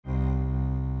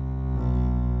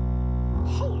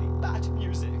that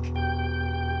music.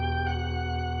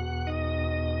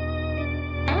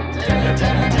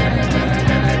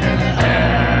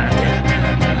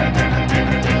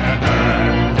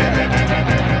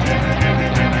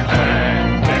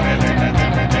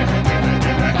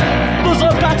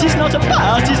 Batty's not a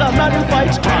bat, he's a man who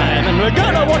fights crime. And we're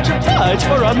gonna watch him fight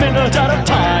for a minute at a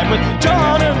time. With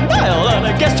John and Niall and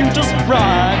a guest who doesn't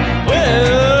rhyme.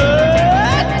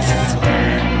 It's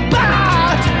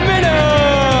Bat Minute!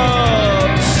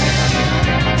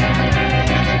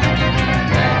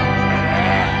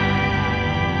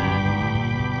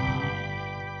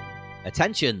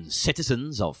 Attention,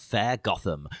 citizens of fair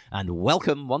Gotham, and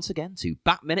welcome once again to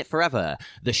Bat Minute Forever,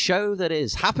 the show that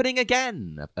is happening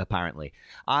again, apparently.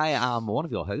 I am one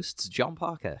of your hosts, John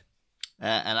Parker.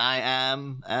 And I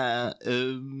am, I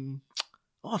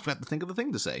forgot to think of a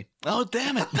thing to say. Oh,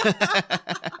 damn it.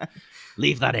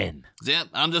 Leave that in. Yeah,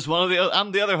 I'm just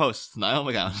I'm the other host, Niall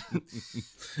McGowan.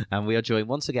 And we are joined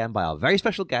once again by our very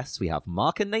special guests. We have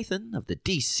Mark and Nathan of the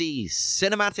DC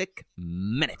Cinematic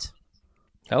Minute.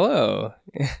 Hello.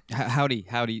 Howdy.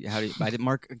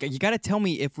 Mark, you got to tell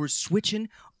me if we're switching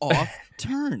off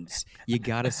turns. You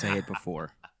got to say it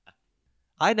before.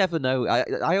 I never know.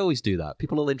 I always do that.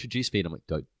 People will introduce me and I'm like,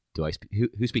 do I speak?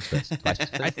 Who speaks first? Do I speak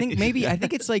first? I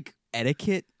think it's like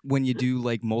etiquette when you do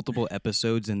like multiple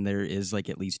episodes and there is like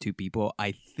at least two people.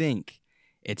 I think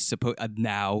it's supposed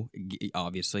now,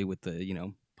 obviously with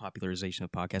the, popularization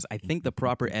of podcasts, I think the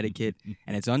proper etiquette,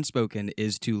 and it's unspoken,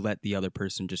 is to let the other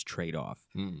person just trade off.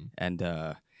 And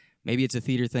maybe it's a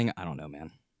theater thing. I don't know,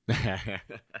 man.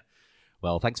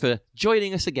 Well, thanks for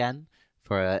joining us again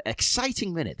for an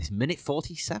exciting minute. This minute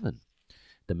 47.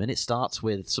 The minute starts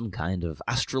with some kind of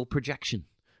astral projection.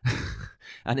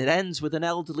 And it ends with an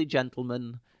elderly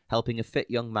gentleman helping a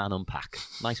fit young man unpack.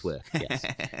 Nice work, yes.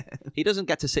 He doesn't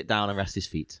get to sit down and rest his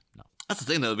feet. No. That's the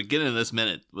thing, though. The beginning of this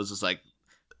minute was just like,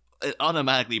 it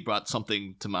automatically brought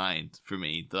something to mind for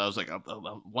me that I was like, I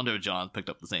wonder if John picked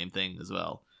up the same thing as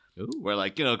well. Ooh. Where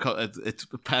it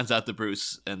pans out to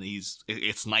Bruce and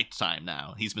it's nighttime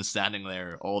now. He's been standing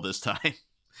there all this time.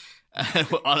 And I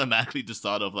automatically just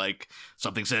thought of like,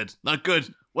 something said, not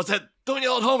good. What's that? Don't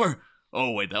yell at Homer.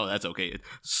 Oh, wait, no, that's okay.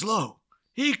 Slow.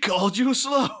 He called you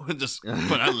slow. And just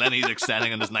put out Lenny like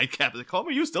standing on his nightcap. Like,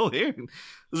 Homer, you still here?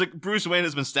 It's like Bruce Wayne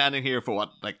has been standing here for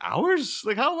what, like hours?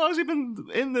 Like how long has he been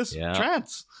in this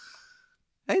trance?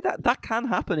 Hey, that can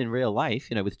happen in real life,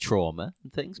 with trauma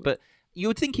and things. But you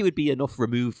would think he would be enough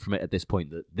removed from it at this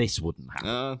point that this wouldn't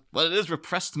happen. Well, it is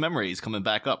repressed memories coming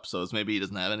back up, so it's maybe he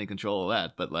doesn't have any control of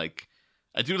that. But like,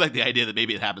 I do like the idea that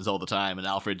maybe it happens all the time, and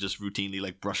Alfred just routinely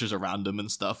like brushes around him and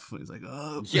stuff. He's like,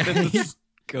 oh, yeah.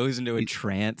 Goes into a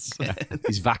trance.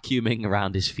 He's vacuuming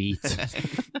around his feet.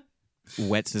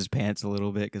 Wets his pants a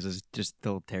little bit because he's just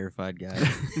still a terrified guy.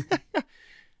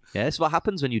 Yeah, it's what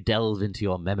happens when you delve into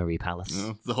your memory palace.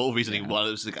 The whole reason he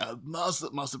wanted was like,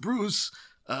 Master Bruce,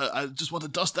 I just want to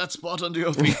dust that spot under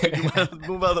your feet. Could you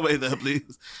move out of the way there,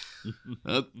 please?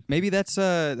 Maybe that's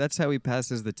how he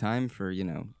passes the time for,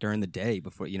 during the day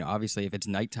before, obviously if it's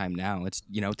nighttime now, it's,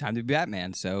 time to be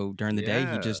Batman. So during the day,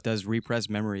 he just does repressed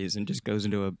memories and just goes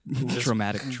into a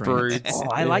traumatic trance. Oh,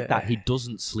 I like that. He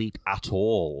doesn't sleep at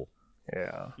all.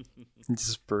 Yeah. He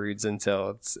just broods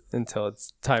until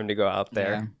it's time to go out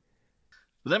there. Yeah.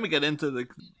 But then we get into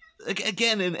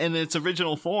again in its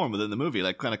original form within the movie,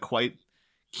 like kind of quite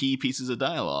key pieces of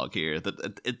dialogue here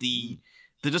that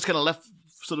they're just kind of left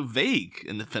sort of vague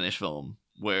in the finished film,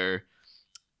 where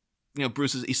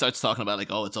Bruce he starts talking about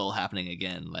like, oh, it's all happening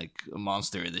again, like a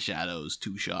monster in the shadows,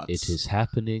 2 shots. It is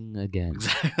happening again.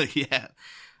 Exactly, yeah.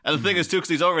 And the thing is too, because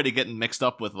he's already getting mixed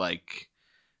up with like,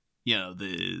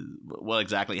 what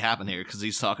exactly happened here, because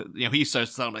he's talking, he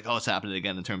starts talking like, oh, it's happening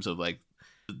again in terms of like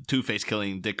Two-Face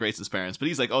killing Dick Grayson's parents, but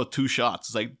he's like, oh, 2 shots.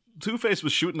 It's like Two-Face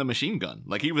was shooting a machine gun,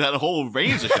 like he had a whole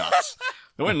range of shots.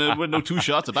 There weren't no 2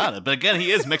 shots about it, but again,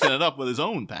 he is mixing it up with his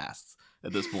own past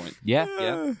at this point.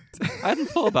 Yeah. I hadn't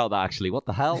thought about that actually. What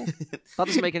the hell? That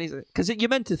doesn't make any sense. Because you're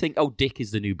meant to think, oh, Dick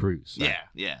is the new Bruce. Right?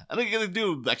 Yeah. I think they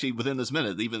do actually within this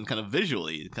minute, even kind of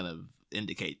visually, kind of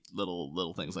indicate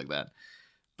little things like that.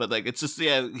 But like, it's just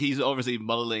he's obviously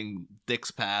muddling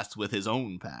Dick's past with his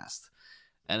own past.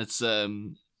 And it's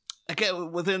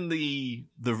again within the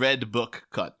Red Book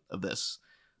cut of this,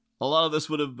 a lot of this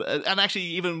would have, and actually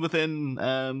even within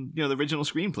the original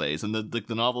screenplays and the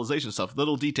novelization stuff,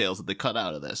 little details that they cut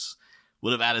out of this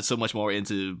would have added so much more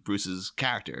into Bruce's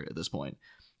character at this point,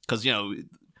 because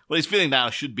what he's feeling now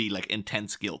should be like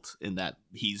intense guilt in that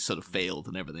he's sort of failed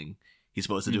and everything he's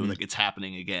supposed to do. Like, it's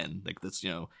happening again. Like, that's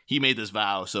he made this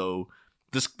vow, so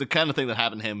the kind of thing that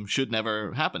happened to him should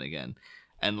never happen again.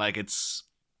 And like, it's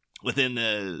within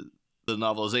the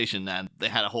novelization, and they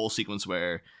had a whole sequence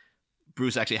where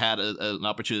Bruce actually had an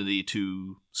opportunity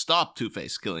to stop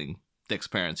Two-Face killing Dick's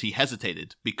parents. He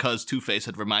hesitated because Two-Face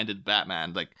had reminded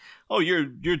Batman, like, oh, you're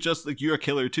just like, you're a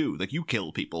killer too. Like, you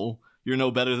kill people. You're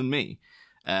no better than me.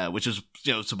 Which is,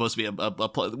 supposed to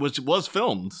be which was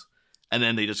filmed. And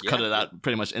then they just cut it out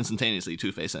pretty much instantaneously,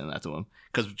 Two-Face saying that to him.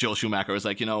 Because Joel Schumacher was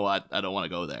like, you know what? I don't want to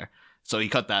go there. So he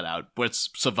cut that out. But it's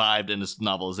survived in this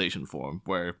novelization form,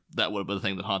 where that would have been the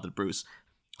thing that haunted Bruce.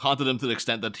 Haunted him to the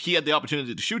extent that he had the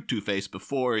opportunity to shoot Two-Face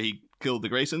before he killed the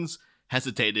Graysons,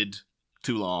 hesitated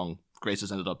too long,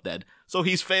 Graysons ended up dead. So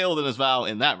he's failed in his vow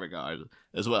in that regard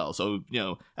as well. So,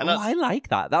 and I like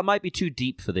that. That might be too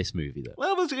deep for this movie, though.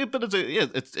 Well, it's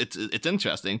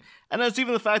interesting. And that's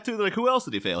even the fact, too, that, like, who else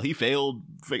did he fail? He failed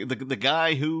the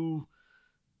guy who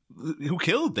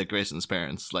killed Dick Grayson's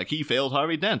parents. Like, he failed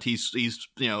Harvey Dent. He's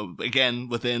again,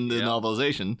 within the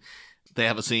novelization, they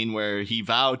have a scene where he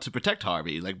vowed to protect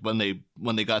Harvey. Like, when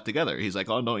they got together, he's like,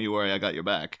 oh, don't you worry, I got your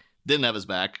back. Didn't have his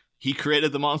back. He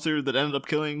created the monster that ended up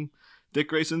killing Dick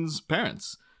Grayson's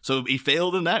parents. So he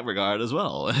failed in that regard as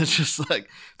well. And it's just like,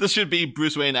 this should be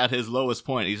Bruce Wayne at his lowest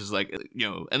point. He's just like,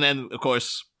 and then, of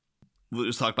course, we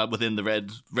just talked about within the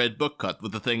red book cut,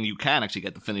 with the thing you can actually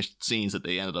get the finished scenes that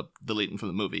they ended up deleting from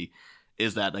the movie,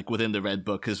 is that, like, within the red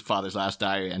book, his father's last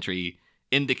diary entry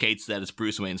indicates that it's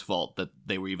Bruce Wayne's fault that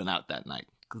they were even out that night.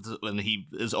 And he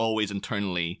is always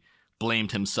internally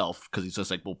blamed himself, because he's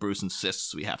just like, well, Bruce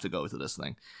insists we have to go to this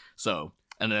thing. So,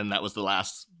 and then that was the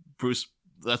last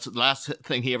that's the last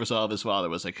thing he ever saw of his father,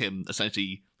 was like him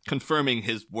essentially confirming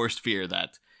his worst fear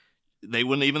that they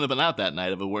wouldn't even have been out that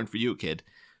night if it weren't for you, kid.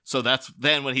 So that's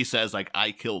then when he says, like,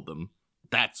 I killed them.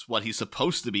 That's what he's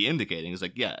supposed to be indicating. It's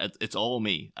like, yeah, it's all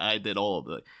me. I did all of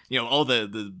the, all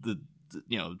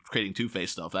the creating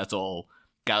Two-Face stuff. That's all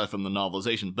gathered from the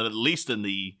novelization. But at least in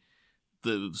the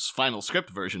final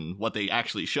script version, what they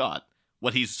actually shot,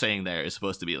 what he's saying there is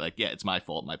supposed to be like, yeah, it's my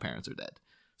fault. My parents are dead.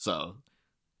 So,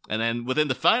 and then within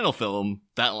the final film,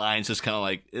 that line's just kind of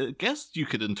like, I guess you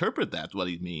could interpret that what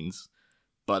he means,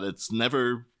 but it's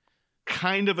never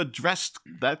kind of addressed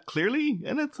that clearly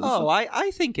in it.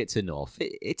 I think it's enough.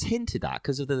 It's hinted at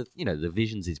because of the the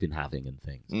visions he's been having and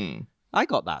things. I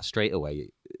got that straight away.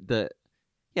 That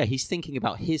he's thinking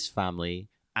about his family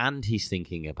and he's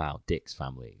thinking about Dick's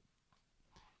family.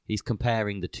 He's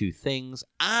comparing the two things,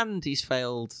 and he's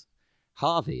failed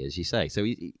Harvey, as you say. So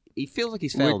he feels like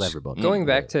he's failed everybody. Going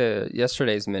back to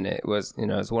yesterday's minute was,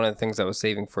 it's one of the things I was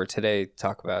saving for today to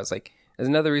talk about. It's like, there's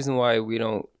another reason why we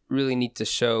don't really need to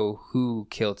show who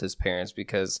killed his parents,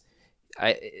 because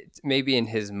maybe in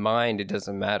his mind it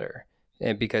doesn't matter,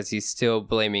 and because he's still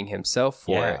blaming himself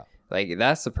for it. Like,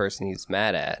 that's the person he's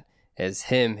mad at, is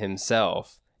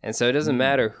himself. And so it doesn't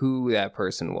matter who that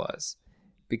person was,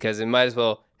 because it might as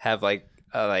well have like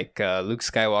Luke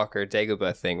Skywalker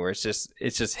Dagobah thing, where it's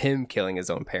just him killing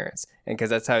his own parents, and because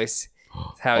that's how he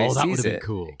sees it,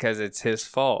 because it's his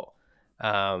fault.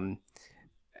 But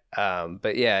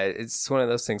yeah, it's one of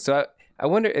those things. So I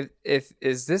wonder if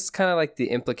is this kind of like the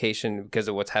implication because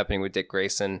of what's happening with Dick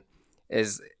Grayson?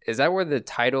 Is that where the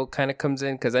title kind of comes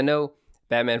in? Because I know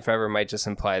Batman Forever might just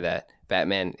imply that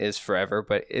Batman is forever,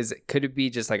 but could it be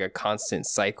just like a constant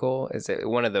cycle? Is it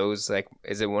one of those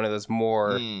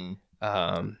more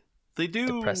they do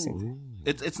depressing?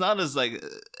 It's not as like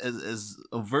as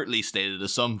overtly stated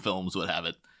as some films would have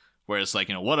it, where it's like,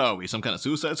 what are we, some kind of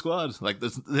Suicide Squad? Like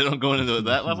this, they don't go into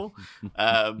that level.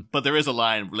 But there is a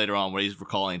line later on where he's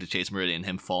recalling to Chase Meridian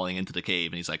him falling into the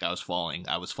cave, and he's like, I was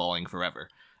falling forever.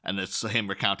 And it's him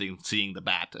recounting seeing the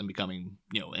bat and becoming,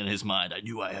 in his mind, I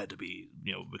knew I had to be,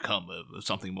 become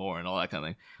something more and all that kind of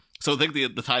thing. So I think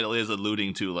the title is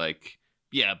alluding to, like,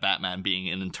 Batman being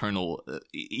an internal,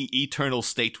 eternal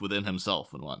state within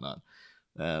himself and whatnot.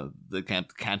 That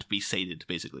can't be sated,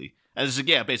 basically. And it's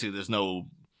like, basically there's no,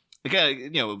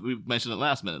 again, we mentioned it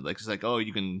last minute. Like, it's like, oh,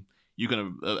 you can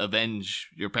avenge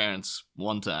your parents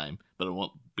one time, but it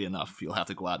won't be enough. You'll have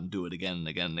to go out and do it again and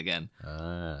again and again.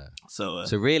 So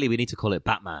really, we need to call it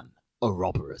Batman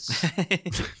Ouroboros.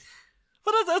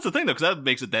 But that's the thing, though, because that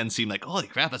makes it then seem like, holy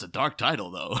crap, that's a dark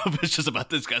title, though. It's just about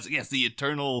this guy. Yes, the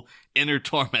eternal inner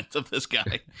torment of this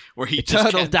guy, where he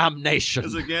eternal damnation.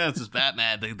 It's like, it's just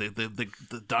Batman,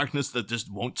 the darkness that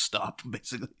just won't stop,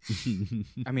 basically.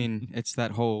 I mean, it's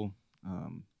that whole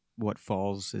what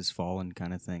falls is fallen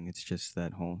kind of thing. It's just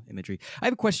that whole imagery. I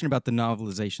have a question about the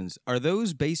novelizations. Are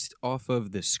those based off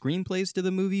of the screenplays to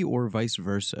the movie, or vice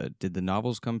versa? Did the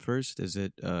novels come first? Is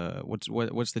it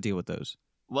what's the deal with those?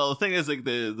 Well, the thing is, like,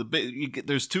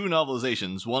 there's two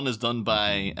novelizations. One is done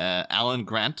by Alan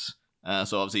Grant,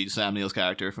 So obviously Sam Neill's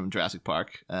character from Jurassic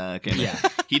Park came in.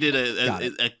 He did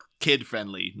a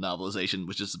kid-friendly novelization,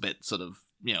 which is a bit sort of,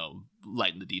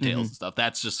 lighten the details and stuff.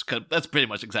 That's pretty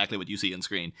much exactly what you see on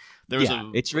screen.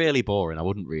 It's really boring. I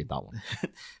wouldn't read that one.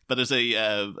 But there's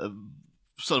a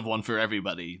sort of one for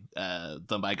everybody,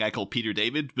 done by a guy called Peter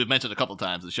David. We've mentioned a couple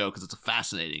times in the show because it's a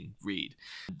fascinating read.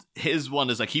 His one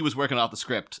is like he was working off the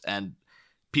script, and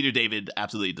Peter David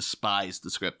absolutely despised the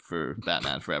script for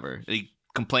Batman Forever. And he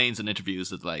complains in interviews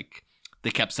that like they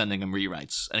kept sending him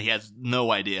rewrites, and he has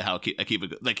no idea how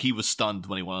Akiva, like he was stunned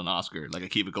when he won an Oscar, like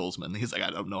Akiva Goldsman. He's like, I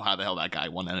don't know how the hell that guy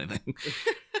won anything.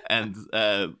 And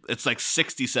it's like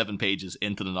 67 pages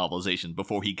into the novelization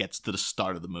before he gets to the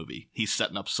start of the movie. He's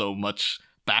setting up so much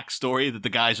backstory that the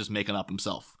guy's just making up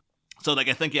himself. So like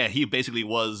I think he basically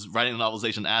was writing the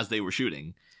novelization as they were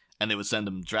shooting, and they would send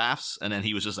him drafts, and then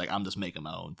he was just like, I'm just making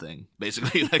my own thing,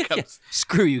 basically. Like,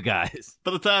 screw you guys.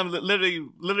 By the time, literally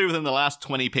within the last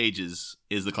 20 pages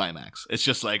is the climax. It's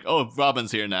just like, oh,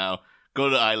 Robin's here now. Go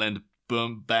to the island.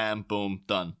 Boom, bam, boom,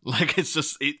 done. Like, it's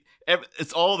just,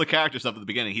 it's all the character stuff at the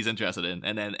beginning he's interested in,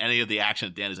 and then any of the action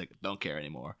at the end, he's like, don't care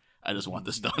anymore. I just want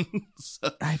this done.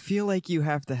 So. I feel like you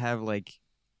have to have, like,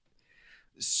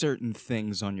 certain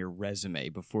things on your resume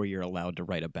before you're allowed to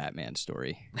write a Batman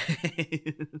story.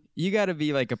 You got to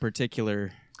be like a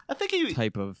particular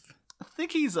type of. I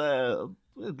think he's I'll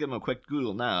give him a quick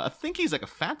Google now. I think he's like a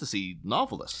fantasy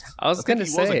novelist. I was gonna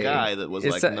say he was a guy that was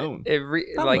like known.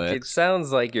 It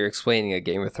sounds like you're explaining a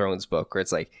Game of Thrones book where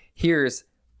it's like, here's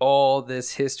all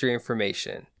this history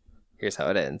information. Here's how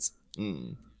it ends.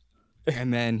 And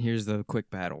then here's the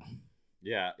quick battle.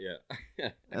 Yeah.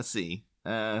 Let's see. He's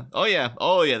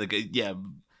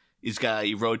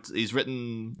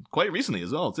written quite recently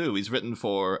as well too. He's written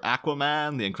for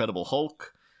Aquaman, The Incredible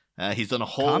Hulk. He's done a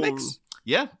whole comics.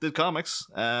 Yeah, did comics.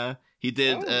 He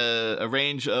did a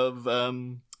range of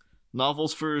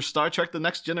novels for Star Trek: The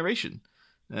Next Generation.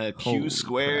 Q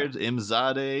Squared,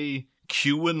 Imzade,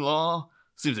 Q in Law.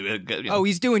 Seems to be a good. Oh,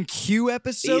 he's doing Q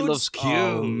episodes. He loves Q.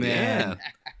 Oh man,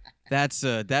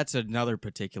 yeah. that's another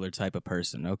particular type of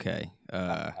person. Okay.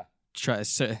 He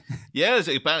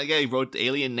wrote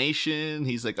Alien Nation.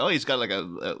 He's like, he's got like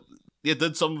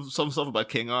did some stuff about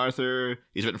King Arthur.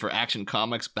 He's written for Action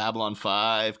Comics, Babylon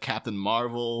 5, Captain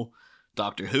Marvel,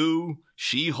 Doctor Who,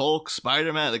 She-Hulk,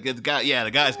 Spider-Man. The guy's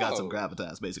got some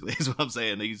gravitas. Basically, is what I'm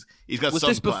saying. He's got. Was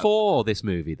this before this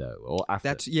movie though, or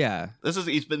after?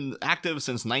 He's been active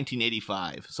since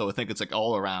 1985, so I think it's like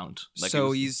all around. Like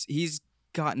so he's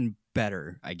gotten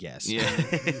better, I guess. Yeah.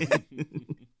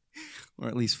 Or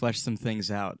at least flesh some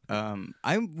things out. So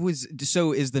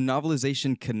is the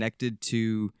novelization connected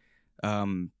to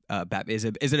is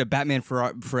it a Batman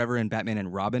Forever and Batman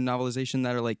and Robin novelization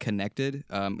that are like connected?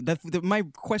 My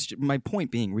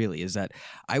point being really is that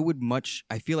I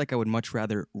feel like I would much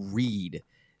rather read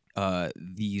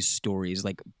these stories.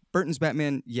 Like Burton's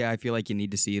Batman, I feel like you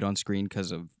need to see it on screen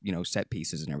because of set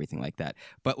pieces and everything like that.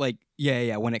 But like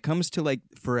when it comes to like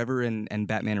Forever and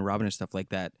Batman and Robin and stuff like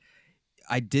that,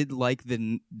 I did like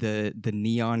the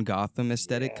neon Gotham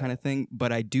aesthetic kind of thing,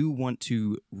 but I do want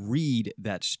to read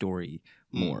that story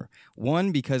more.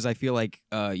 One, because I feel like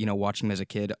watching them as a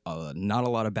kid, not a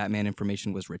lot of Batman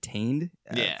information was retained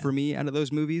for me out of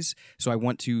those movies. So I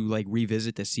want to like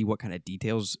revisit to see what kind of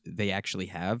details they actually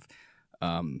have.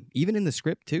 Even in the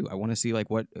script too, I want to see like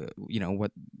what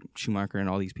what Schumacher and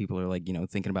all these people are like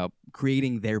thinking about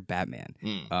creating their Batman.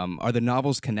 Are the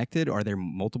novels connected? Are there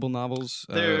multiple novels?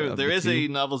 There is a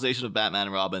novelization of Batman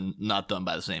and Robin not done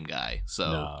by the same guy.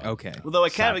 So okay. Although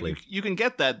you can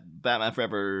get that Batman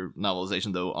Forever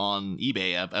novelization though on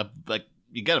eBay. Like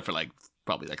you get it for like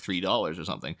probably like $3 or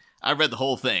something. I read the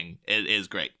whole thing. It is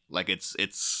great. Like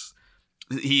it's.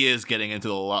 He is getting into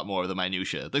a lot more of the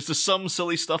minutia. There's just some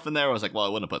silly stuff in there. I was like, well, I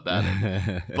wouldn't have put that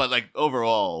in. But like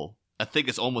overall, I think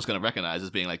it's almost going to recognize as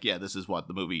being like, this is what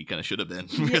the movie kind of should have been.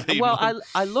 Really. Yeah, well,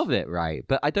 I love it, right?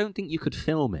 But I don't think you could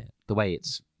film it the way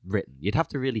it's written. You'd have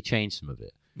to really change some of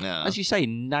it. Yeah. As you say,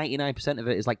 99% of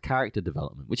it is like character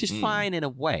development, which is fine in a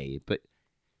way, but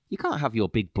you can't have your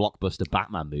big blockbuster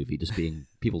Batman movie just being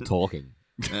people talking.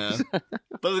 Yeah.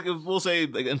 But we'll say,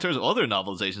 like, in terms of other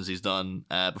novelizations he's done,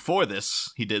 before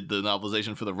this, he did the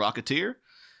novelization for The Rocketeer.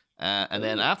 And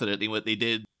then after that, he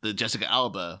did the Jessica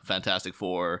Alba Fantastic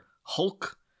Four,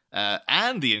 Hulk,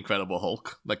 and The Incredible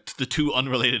Hulk, like the two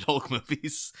unrelated Hulk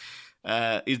movies.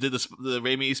 He did the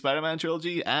Raimi Spider-Man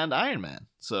trilogy and Iron Man.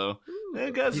 So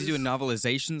he's doing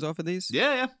novelizations off of these?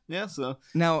 Yeah. So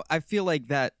now I feel like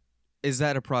that is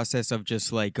that a process of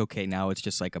just like, okay, now it's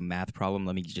just like a math problem?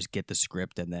 Let me just get the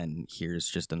script and then here's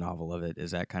just a novel of it.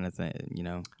 Is that kind of thing? You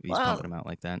know, he's pumping them out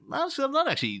like that. Honestly, I've not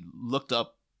actually looked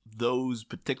up those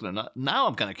particular. Now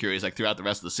I'm kind of curious. Like throughout the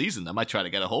rest of the season, I might try to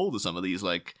get a hold of some of these,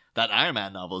 like that Iron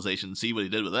Man novelization, and see what he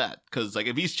did with that. Because like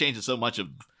if he's changing so much of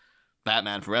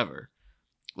Batman Forever,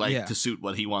 like to suit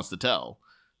what he wants to tell.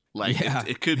 Like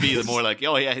it could be the more like,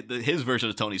 oh yeah, his version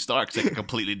of Tony Stark's like a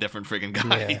completely different friggin'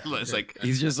 guy. It's like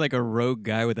he's just like a rogue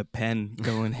guy with a pen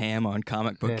going ham on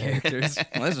comic book characters.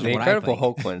 Well, this is the what Incredible I think.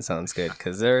 Hulk one sounds good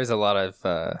because there is a lot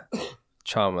of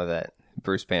trauma that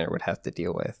Bruce Banner would have to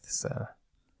deal with. So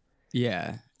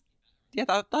yeah,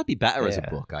 that'd be better as a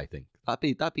book. I think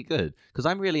that'd be good because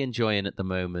I'm really enjoying at the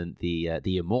moment the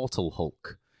Immortal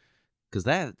Hulk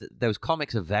because those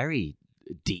comics are very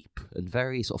deep and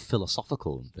very sort of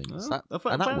philosophical and things.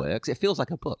 That works. It feels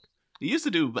like a book. He used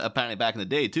to do apparently back in the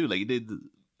day too. Like he did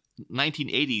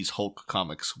 1980s Hulk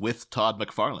comics with Todd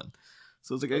McFarlane.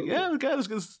 So it's like, yeah,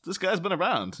 this guy's been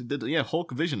around. He did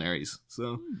Hulk Visionaries.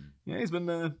 So yeah, he's been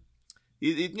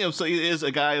so he is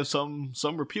a guy of some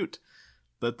repute.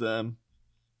 But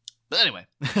anyway,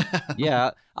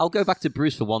 yeah, I'll go back to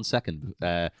Bruce for 1 second.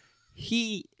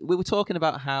 We were talking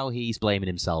about how he's blaming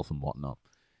himself and whatnot.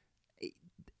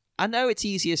 I know it's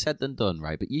easier said than done,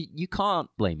 right? But you can't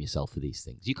blame yourself for these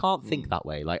things. You can't think that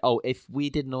way. Like, oh, if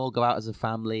we didn't all go out as a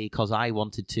family because I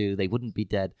wanted to, they wouldn't be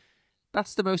dead.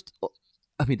 That's the most...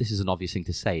 I mean, this is an obvious thing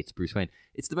to say. It's Bruce Wayne.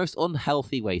 It's the most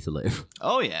unhealthy way to live.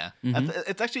 Oh, yeah.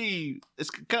 It's actually... It's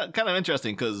kind of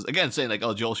interesting because, again, saying like,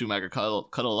 oh, Joel Schumacher cut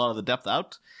a lot of the depth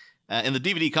out. In the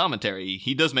DVD commentary,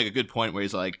 he does make a good point where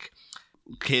he's like...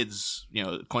 Kids,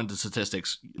 according to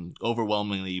statistics,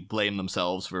 overwhelmingly blame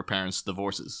themselves for parents'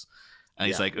 divorces. And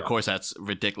he's like, of course, that's a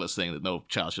ridiculous thing that no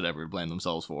child should ever blame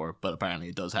themselves for, but apparently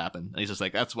it does happen. And he's just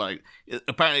like, that's what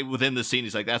apparently within the scene,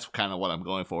 he's like, that's kind of what I'm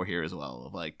going for here as well.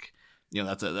 Of like,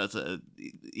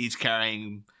 he's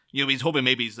carrying, he's hoping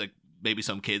maybe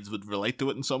some kids would relate to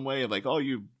it in some way of like, oh,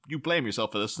 you blame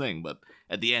yourself for this thing, but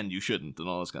at the end you shouldn't, and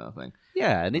all this kind of thing.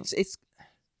 Yeah, and it's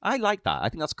I like that. I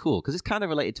think that's cool because it's kind of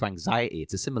related to anxiety.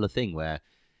 It's a similar thing where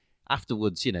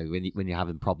afterwards, when you're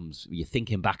having problems, you're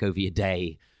thinking back over your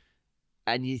day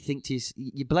and you think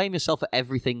you blame yourself for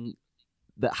everything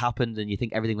that happened and you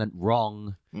think everything went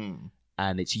wrong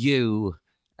and it's you,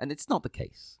 and it's not the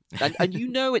case. And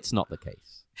it's not the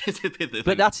case.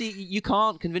 But that's you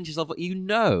can't convince yourself what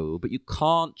but you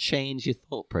can't change your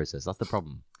thought process. That's the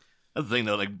problem. That's the thing,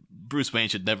 though. Like Bruce Wayne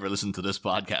should never listen to this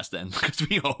podcast then, because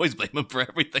we always blame him for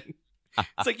everything.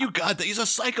 It's like, you got that? He's a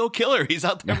psycho killer. He's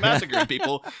out there massacring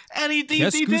people, and he did.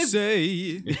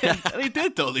 Yeah, and he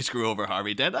did totally screw over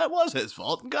Harvey Dent. That was his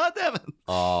fault. God damn it!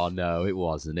 Oh no, it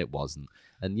wasn't. It wasn't.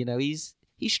 And he's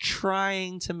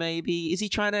trying to is he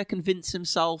trying to convince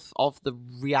himself of the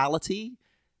reality?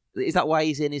 Is that why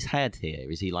he's in his head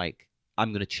here? Is he like,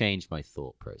 I'm going to change my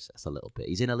thought process a little bit?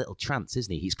 He's in a little trance,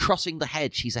 isn't he? He's crossing the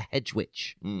hedge. He's a hedge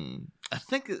witch. I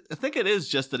think it is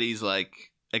just that he's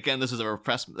like, again, this is a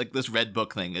repressed, like this Red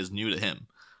Book thing is new to him.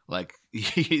 Like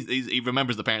he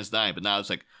remembers the parents dying, but now it's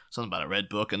like something about a Red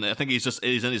Book, and I think he's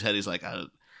in his head. He's like,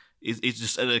 he's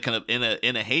just kind of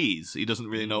in a haze. He doesn't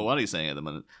really know what he's saying at the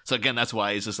moment. So again, that's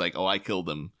why he's just like, oh, I killed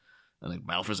them, and like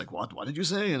Alfred's like, what did you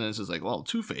say? And it's just like, well,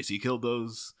 Two-Face, he killed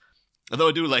those. Although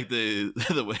I do like the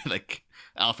way like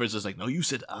Alfred's just like, no, you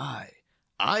said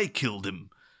I killed him.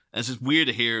 And it's just weird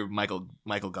to hear Michael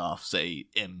Goff say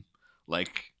him,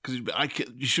 like, because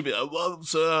you should be, well,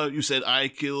 sir, you said I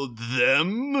killed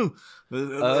them.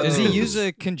 Does he use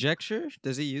a conjecture?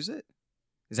 Does he use it?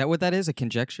 Is that what that is? A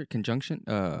conjunction?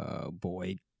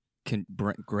 Boy.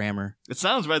 Grammar. It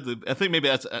sounds right. I think maybe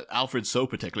that's Alfred's so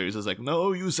particular. He's just like,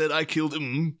 no, you said I killed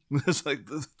him. It's like,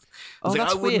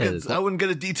 that's weird. I wouldn't get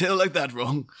a detail like that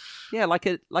wrong. Yeah, like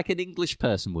an English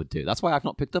person would do. That's why I've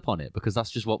not picked up on it, because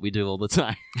that's just what we do all the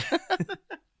time.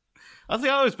 I think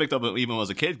I always picked up on it even when I was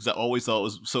a kid, because I always thought it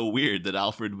was so weird that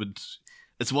Alfred would.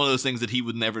 It's one of those things that he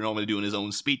would never normally do in his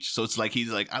own speech. So it's like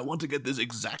he's like, I want to get this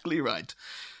exactly right.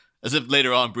 As if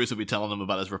later on Bruce would be telling him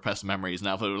about his repressed memories, and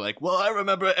Alfred would be like, well, I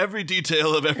remember every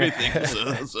detail of everything,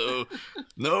 so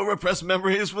no repressed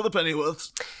memories for the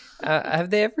Pennyworths.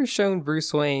 Have they ever shown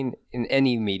Bruce Wayne in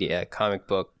any media, comic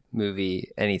book,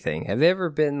 movie, anything? Have they ever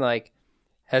been like,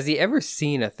 has he ever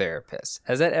seen a therapist?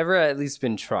 Has that ever at least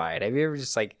been tried? Have you ever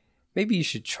just like, maybe you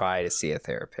should try to see a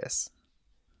therapist?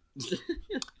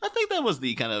 I think that was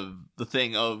the kind of the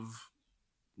thing of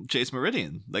Chase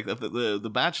Meridian, like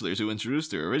the bachelors who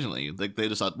introduced her originally. Like they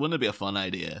just thought, wouldn't it be a fun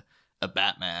idea if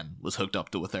Batman was hooked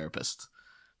up to a therapist?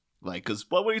 Like, because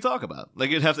what would he talk about?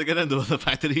 Like, you'd have to get into the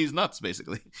fact that he's nuts,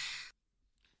 basically.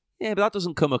 Yeah, but that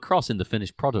doesn't come across in the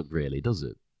finished product, really, does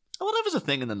it? Well, that was a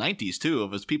thing in the 90s, too,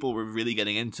 of as people were really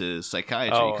getting into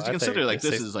psychiatry. Because you consider, like,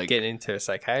 this is like... Getting into a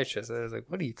psychiatrist. I was like,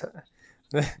 what are you talking...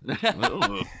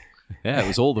 Oh. Yeah, it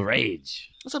was all the rage.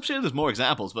 I'm sure there's more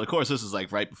examples, but of course this is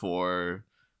like right before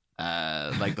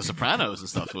like The Sopranos and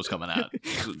stuff was coming out.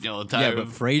 Yeah, but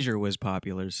Frasier was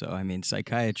popular, so I mean,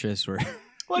 psychiatrists were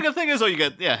Well, the thing is, though, you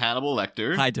get Hannibal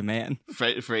Lecter, high demand.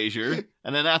 Frasier,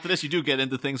 and then after this, you do get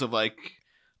into things of like,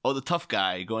 the tough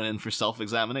guy going in for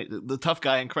self-examination, the tough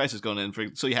guy in Crisis going in for.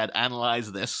 So you had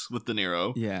Analyze This with De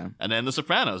Niro, Yeah, and then The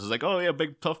Sopranos is like,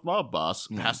 big tough mob boss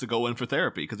has to go in for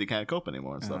therapy because he can't cope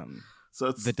anymore and stuff. So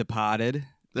it's The Departed.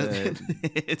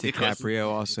 DiCaprio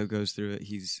also goes through it.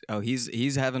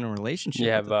 He's having a relationship.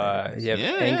 You have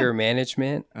anger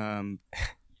management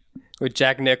with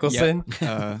Jack Nicholson.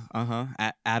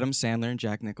 Adam Sandler and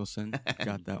Jack Nicholson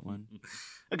got that one.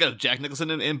 I got Jack Nicholson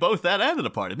in both that and The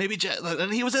Departed. Maybe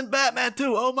and he was in Batman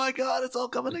too. Oh my God, it's all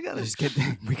coming together.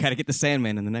 We got to get the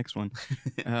Sandman in the next one.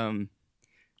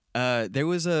 There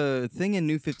was a thing in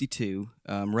New 52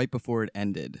 right before it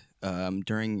ended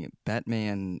during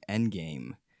Batman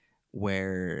Endgame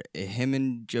where him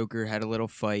and Joker had a little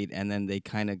fight, and then they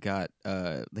kind of got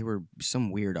they were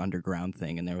some weird underground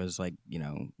thing, and there was like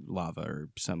lava or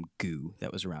some goo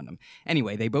that was around them.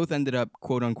 Anyway, they both ended up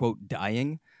quote unquote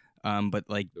dying, but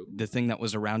like the thing that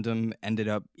was around them ended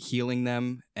up healing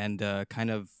them and kind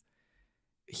of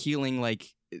healing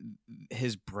like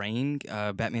his brain.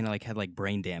 Batman had like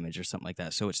brain damage or something like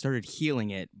that, so it started healing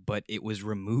it, but it was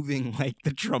removing like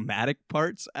the traumatic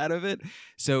parts out of it.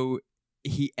 So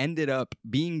he ended up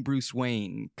being Bruce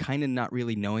Wayne, kind of not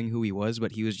really knowing who he was,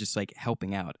 but he was just like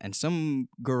helping out. And some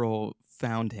girl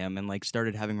found him and like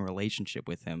started having a relationship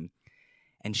with him,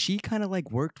 and she kind of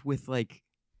like worked with like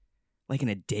in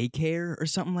a daycare or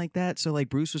something like that. So like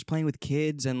Bruce was playing with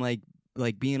kids and like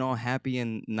being all happy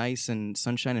and nice and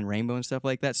sunshine and rainbow and stuff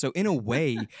like that. So in a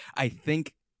way, I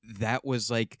think that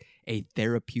was like a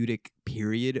therapeutic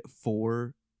period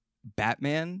for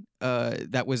Batman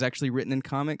that was actually written in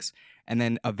comics. And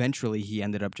then eventually he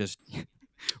ended up just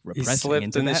repressing slipped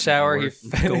into in the that shower. He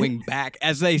going back,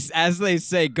 as they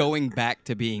say, going back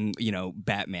to being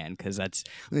Batman, because that's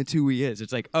who he is.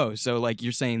 It's like, so like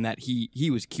you're saying that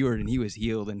he was cured and he was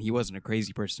healed and he wasn't a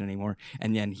crazy person anymore,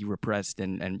 and then he repressed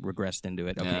and regressed into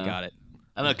it. Okay, got it.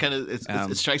 I don't know, kind of.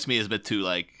 It strikes me as a bit too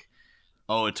like,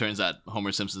 it turns out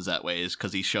Homer Simpson's that way is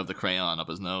because he shoved the crayon up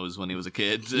his nose when he was a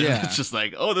kid. Yeah. It's just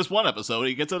like, this one episode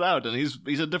he gets it out and he's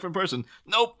a different person.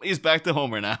 Nope, he's back to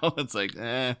Homer now. It's like,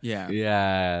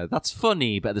 Yeah, that's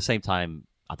funny, but at the same time,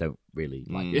 I don't really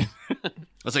like it.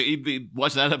 It's like, you'd be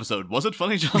watching that episode. Was it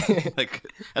funny, John? Like,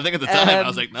 I think at the time I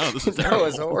was like, no, this is terrible. That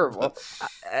was horrible.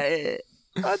 I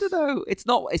don't know. It's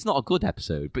not a good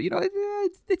episode, but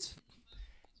it's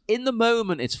in the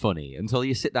moment it's funny until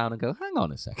you sit down and go, hang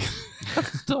on a second.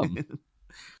 That's dumb.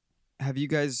 Have you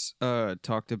guys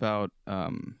talked about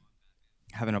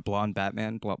having a blonde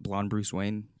Batman, blonde Bruce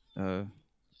Wayne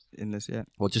in this yet?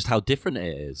 Well, just how different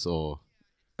it is, or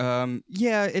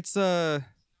yeah, it's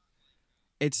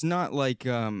not like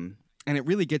and it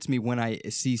really gets me when I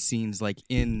see scenes like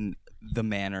in the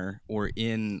manor or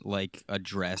in like a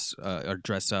dress or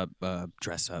dress up.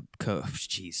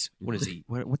 Jeez, what is he?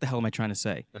 What the hell am I trying to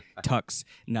say? Tux,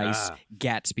 nice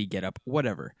Gatsby get up,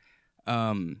 whatever.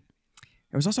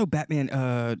 There was also Batman.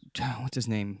 What's his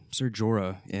name? Sir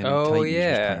Jorah in Titans was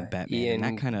playing Batman. Ian,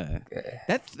 and that kind of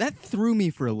that threw me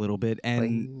for a little bit,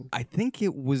 and I think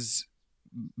it was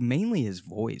mainly his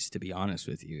voice. To be honest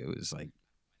with you, it was like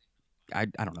I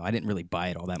don't know. I didn't really buy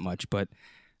it all that much, but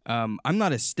I'm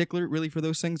not a stickler really for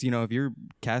those things. If you're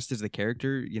cast as the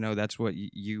character, that's what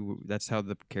that's how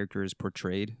the character is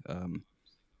portrayed.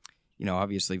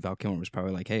 Obviously Val Kilmer was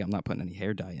probably like, hey, I'm not putting any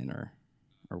hair dye in or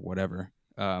whatever.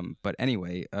 But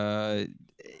anyway,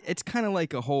 it's kind of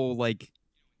like a whole like,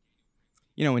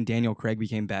 when Daniel Craig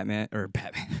became Batman,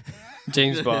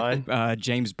 James Bond.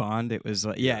 James Bond. It was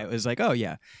like, it was like, oh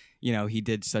yeah. He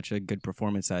did such a good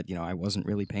performance that, I wasn't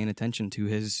really paying attention to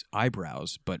his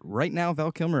eyebrows. But right now,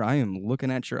 Val Kilmer, I am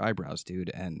looking at your eyebrows,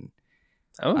 dude, and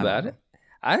I'm about it.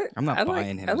 I'm not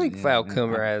buying him. I like Val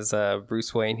Kilmer as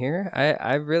Bruce Wayne here.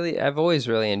 I've always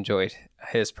really enjoyed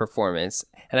his performance,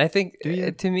 and I think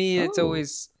to me it's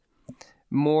always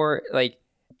more like,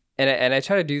 and I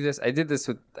try to do this. I did this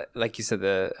with, like you said,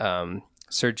 the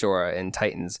Sir Jorah in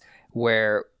Titans,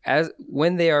 where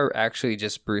when they are actually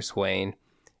just Bruce Wayne.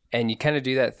 And you kind of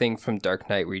do that thing from Dark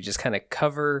Knight where you just kind of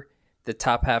cover the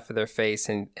top half of their face,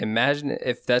 and imagine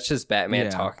if that's just Batman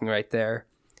talking right there.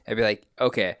 I'd be like,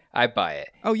 okay, I buy it.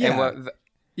 Oh yeah.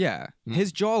 Yeah,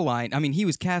 his jawline. I mean, he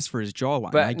was cast for his jawline.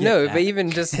 I But get no, that. but even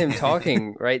just him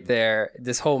talking right there,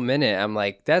 this whole minute, I'm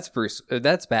like, that's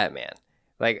that's Batman.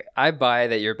 Like, I buy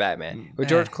that you're Batman. With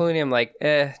George Clooney, I'm like,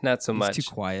 not so much. He's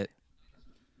too quiet.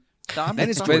 I'm,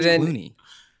 And it's I'm- George then- Clooney.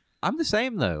 I'm the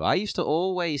same though. I used to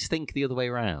always think the other way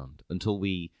around until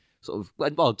we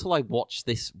until I watched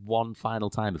this one final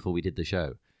time before we did the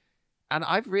show, and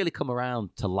I've really come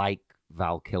around to like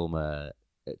Val Kilmer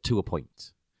to a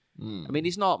point. I mean,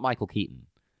 he's not Michael Keaton.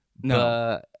 No.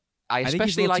 But I I think he's a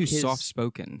especially little like too his. soft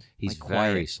spoken. He's like,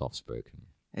 very quiet. soft spoken.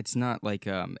 It's not like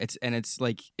it's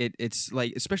like it's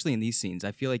like, especially in these scenes,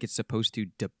 I feel like it's supposed to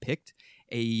depict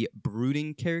a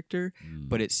brooding character,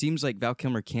 but it seems like Val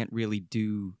Kilmer can't really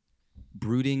do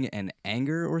brooding and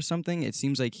anger or something. It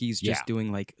seems like he's just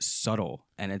doing like subtle,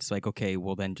 and it's like, okay,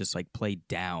 well then just like play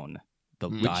down the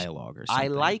dialogue or something. I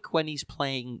like when he's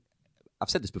playing. I've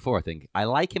said this before. I think I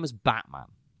like him as Batman.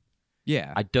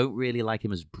 Yeah. I don't really like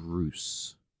him as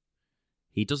Bruce.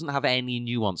 He doesn't have any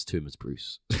nuance to him as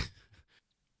Bruce.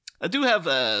 I do have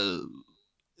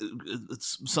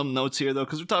some notes here though,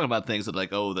 because we're talking about things that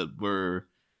that were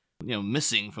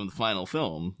missing from the final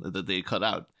film that they cut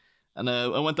out, and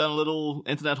I went down a little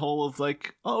internet hole of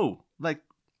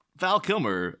Val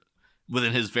Kilmer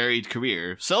within his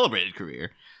celebrated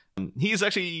career. He's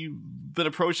actually been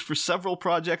approached for several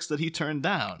projects that he turned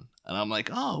down. And I'm like,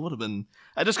 would have been...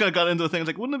 I just kind of got into the things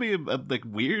wouldn't it be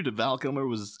weird if Val Kilmer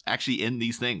was actually in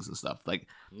these things and stuff?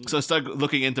 So I started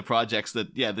looking into projects that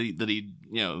he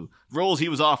roles he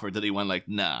was offered that he went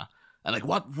nah. And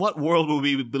what world would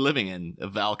we be living in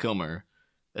if Val Kilmer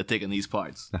had taken these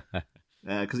parts?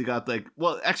 Because he got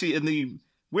actually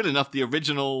weird enough, the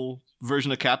original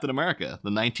version of Captain America,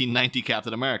 the 1990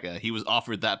 Captain America, he was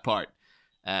offered that part.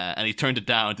 And he turned it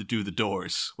down to do The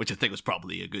Doors, which I think was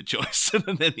probably a good choice at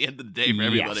the end of the day for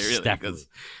everybody, really. Definitely. Because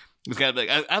it's kind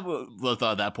of I would have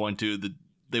thought at that point, too, that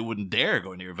they wouldn't dare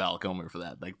go near Val Kilmer for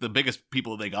that. The biggest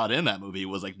people they got in that movie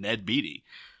was, Ned Beatty.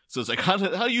 So it's how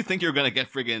do you think you're going to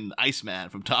get friggin' Iceman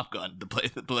from Top Gun to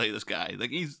play this guy?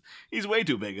 He's way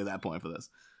too big at that point for this.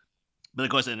 But of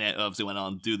course, then obviously went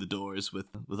on to do The Doors with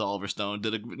Oliver Stone.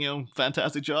 Did a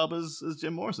fantastic job as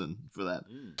Jim Morrison for that.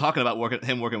 Talking about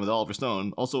him working with Oliver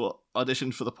Stone, also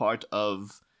auditioned for the part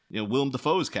of Willem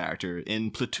Dafoe's character in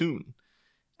Platoon,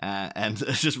 and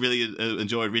just really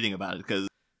enjoyed reading about it because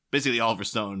basically Oliver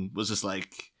Stone was just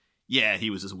he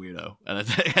was this weirdo, and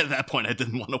at that point I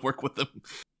didn't want to work with him.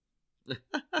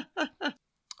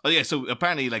 Oh yeah, so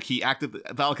apparently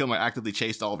Val Kilmer actively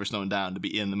chased Oliver Stone down to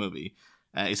be in the movie.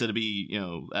 He said he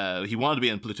wanted to be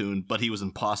in Platoon, but he was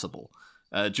impossible.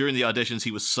 During the auditions,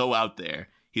 he was so out there.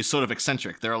 He's sort of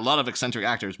eccentric. There are a lot of eccentric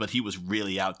actors, but he was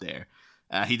really out there.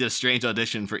 He did a strange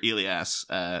audition for Elias,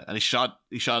 and he shot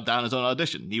down his own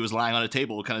audition. He was lying on a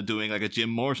table, kind of doing a Jim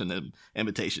Morrison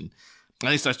imitation.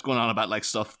 And he starts going on about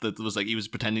stuff that was he was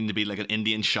pretending to be an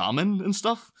Indian shaman and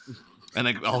stuff. And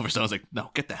Oliver Stone's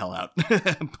no, get the hell out.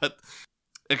 But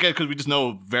again, because we just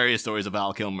know various stories of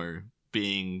Val Kilmer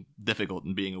being difficult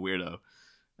and being a weirdo,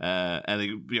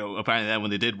 and apparently then when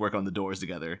they did work on The Doors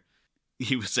together,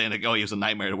 he was saying he was a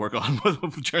nightmare to work on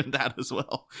during that as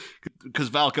well, because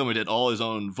Val Kilmer did all his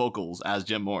own vocals as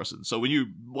Jim Morrison. So when you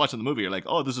watching the movie, you're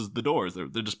oh, this is The Doors. They're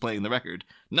just playing the record.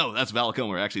 No, that's Val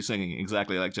Kilmer actually singing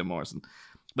exactly like Jim Morrison.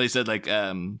 But he said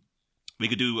we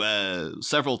could do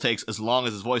several takes as long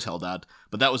as his voice held out,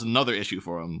 but that was another issue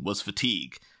for him, was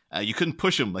fatigue. You couldn't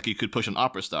push him like you could push an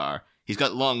opera star. He's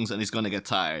got lungs and he's going to get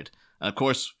tired. And of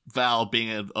course, Val,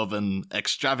 being of an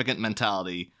extravagant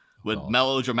mentality, would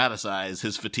melodramatize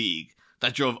his fatigue.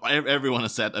 That drove everyone on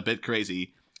set a bit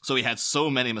crazy. So he had so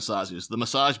many massages. The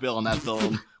massage bill on that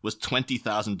film was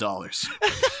 $20,000.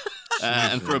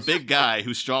 And for a big guy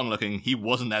who's strong looking, he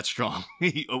wasn't that strong.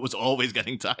 He was always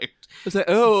getting tired. It's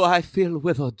oh, I feel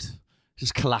withered.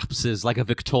 Just collapses like a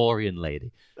Victorian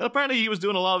lady. And apparently he was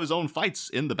doing a lot of his own fights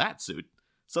in the bat suit.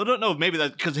 So I don't know if maybe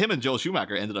that, because him and Joel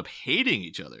Schumacher ended up hating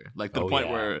each other. To the point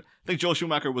where I think Joel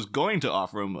Schumacher was going to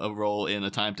offer him a role in A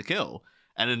Time to Kill.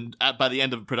 And then by the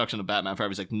end of production of Batman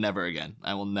Forever, he's never again.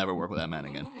 I will never work with that man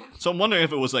again. So I'm wondering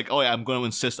if it was oh yeah, I'm going to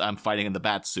insist I'm fighting in the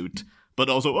bat suit. But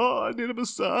also, I need a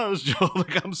massage, Joel.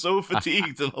 I'm so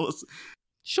fatigued and all this.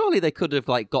 Surely they could have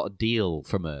got a deal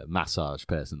from a massage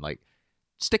person,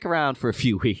 stick around for a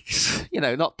few weeks,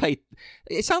 not pay.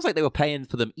 It sounds like they were paying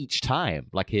for them each time.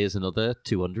 Here's another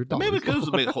 $200. Maybe because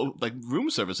of room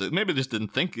services. Maybe they just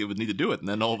didn't think it would need to do it, and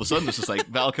then all of a sudden it's just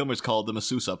Val Kilmer's called the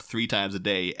masseuse up 3 times a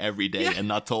day, every day, and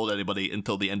not told anybody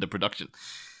until the end of production.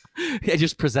 He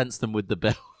just presents them with the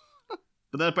bill.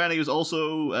 But then apparently he was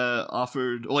also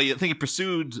offered. Well, I think he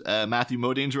pursued Matthew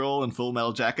Modine's role in Full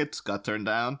Metal Jacket, got turned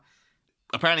down.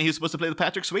 apparently he's supposed to play the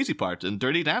Patrick Swayze part in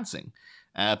Dirty Dancing.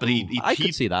 But I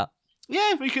could see that.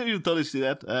 Yeah, we could totally see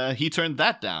that. He turned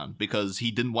that down because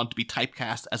he didn't want to be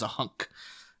typecast as a hunk.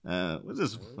 Which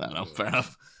is, I don't know, fair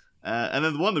enough. And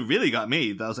then the one that really got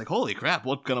me, that I was like, holy crap,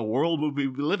 what kind of world would we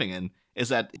be living in? Is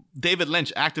that David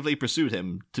Lynch actively pursued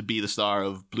him to be the star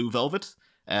of Blue Velvet,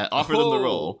 offered him the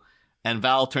role, and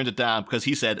Val turned it down because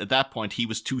he said at that point he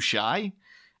was too shy,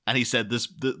 and he said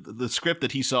the script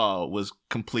that he saw was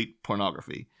complete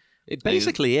pornography. It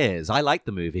basically is. I like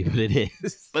the movie, but it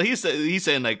is. But he's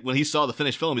saying, like, when he saw the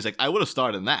finished film, he's like, I would have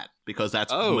starred in that because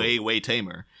that's way, way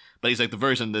tamer. But he's like, the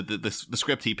version, the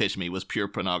script he pitched me was pure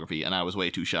pornography, and I was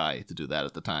way too shy to do that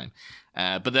at the time.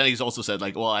 But then he's also said,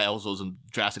 like, well, I also was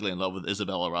drastically in love with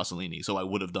Isabella Rossellini, so I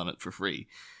would have done it for free.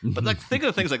 But, like, think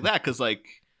of things like that, because, like,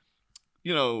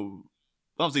 you know,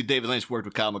 obviously David Lynch worked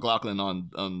with Kyle MacLachlan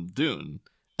on Dune,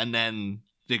 and then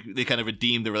they kind of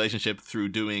redeemed the relationship through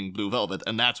doing Blue Velvet,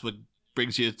 and that's what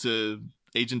brings you to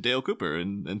Agent Dale Cooper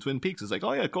in Twin Peaks. It's like,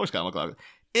 oh yeah, of course, Kyle MacLachlan.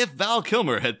 If Val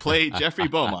Kilmer had played Jeffrey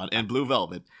Beaumont in Blue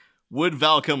Velvet, would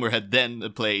Val Kilmer have then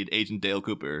played Agent Dale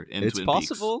Cooper in Twin Peaks? It's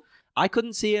possible. I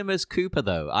couldn't see him as Cooper,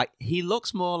 though. He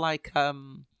looks more like,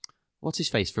 what's his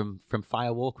face from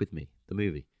Fire Walk With Me, the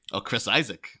movie? Oh, Chris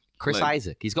Isaac.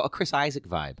 Isaac. He's got a Chris Isaac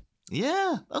vibe.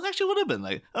 Yeah, that actually would have been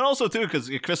like, and also too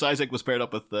because Chris Isaac was paired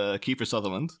up with Kiefer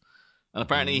Sutherland, and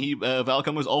apparently Val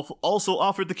Kilmer was also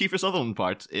offered the Kiefer Sutherland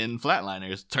part in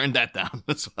Flatliners, turned that down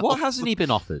as well. What hasn't he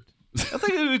been offered? I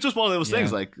think it was just one of those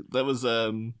things. Like that was,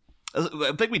 I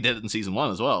think we did it in season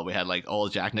 1 as well. We had like all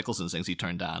Jack Nicholson things he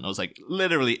turned down. It was like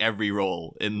literally every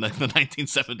role in like, the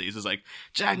 1970s is like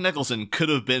Jack Nicholson could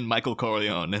have been Michael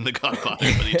Corleone in The Godfather,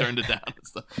 but he turned it down and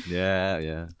stuff.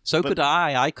 Yeah. So could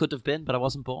I. I could have been, but I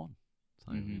wasn't born.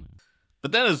 Mm-hmm.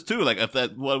 But then as too, like if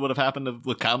that what would have happened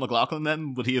with Kyle MacLachlan,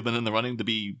 then would he have been in the running to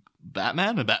be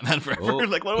Batman and Batman Forever?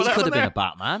 Like what would happen? He could have there? been a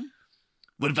Batman.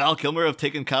 Would Val Kilmer have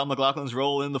taken Kyle MacLachlan's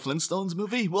role in the Flintstones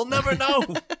movie? We'll never know.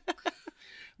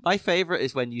 My favorite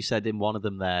is when you said in one of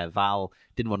them there, Val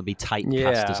didn't want to be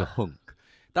typecast as a hunk.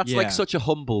 That's like such a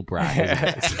humble brag,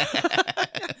 isn't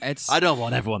it? I don't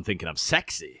want everyone thinking I'm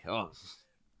sexy. Oh.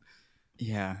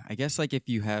 Yeah, I guess like if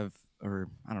you have, or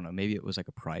I don't know, maybe it was like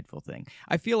a prideful thing.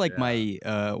 I feel like my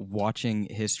watching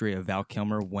history of Val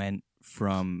Kilmer went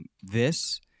from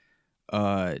this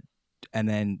and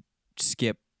then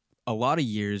skip a lot of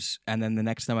years, and then the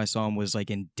next time I saw him was like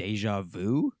in Deja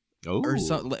Vu. Oh, or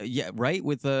so, yeah, right,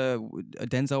 with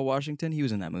Denzel Washington. He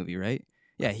was in that movie, right?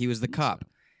 Yeah, he was the cop,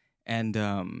 and he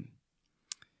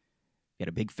had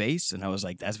a big face, and I was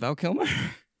like, "That's Val Kilmer."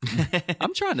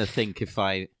 I'm trying to think if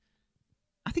I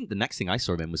think the next thing I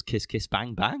saw him in was Kiss Kiss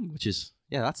Bang Bang, which is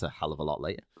that's a hell of a lot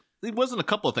later. It wasn't a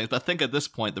couple of things, but I think at this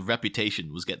point the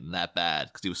reputation was getting that bad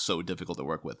because he was so difficult to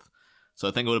work with. So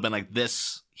I think it would have been like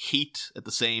this, Heat at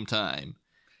the same time,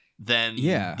 then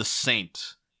The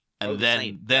Saint. And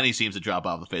then he seems to drop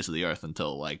off the face of the earth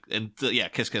until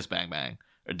Kiss Kiss Bang Bang,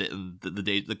 or the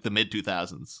day like the mid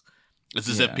 2000s. It's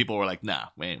as if people were like, nah,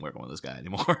 we ain't working with this guy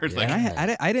anymore. Like,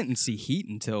 I didn't see Heat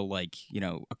until like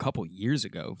a couple years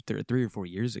ago, 3 or 4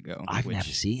 years ago. I've never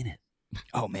seen it.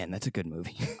 Oh man, that's a good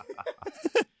movie.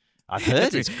 I've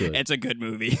heard it's good. It's a good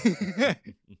movie.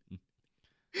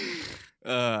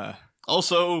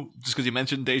 Also, just because you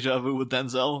mentioned Deja Vu with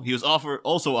Denzel, he was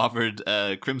also offered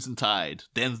Crimson Tide,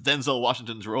 Denzel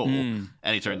Washington's role, and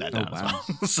he turned that down as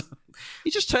well. So, he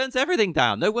just turns everything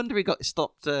down. No wonder he got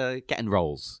stopped getting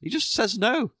roles. He just says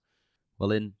no.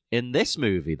 Well, in this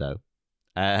movie, though,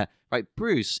 right,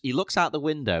 Bruce, he looks out the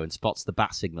window and spots the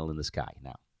bat signal in the sky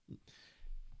now.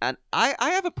 And I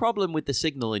have a problem with the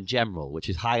signal in general, which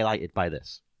is highlighted by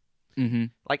this. Mm-hmm.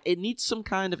 Like, it needs some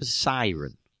kind of a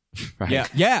siren. Right?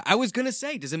 Yeah. I was gonna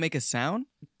say, does it make a sound?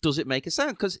 Does it make a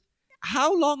sound? Because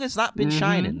how long has that been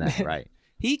shining there? Right.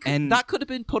 That could have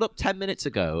been put up 10 minutes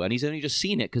ago, and he's only just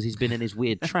seen it because he's been in his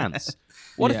weird trance.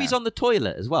 What if he's on the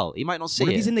toilet as well? He might not see it.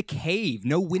 What if he's in the cave?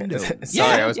 No window.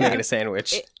 Sorry, I was making a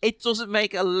sandwich. It doesn't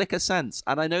make a lick of sense,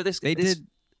 and I know this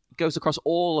goes across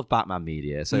all of Batman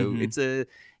media, so it's a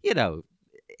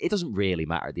it doesn't really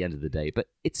matter at the end of the day, but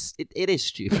it is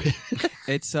stupid.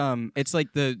 It's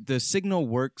like the signal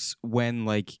works when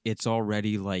like it's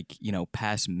already like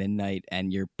past midnight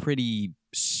and you're pretty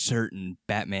certain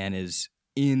Batman is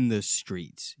in the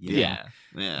streets. You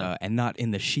know? And not in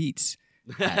the sheets.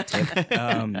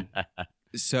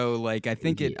 So like I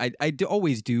think I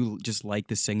always do just like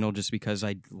the signal just because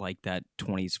I like that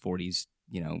 20s 40s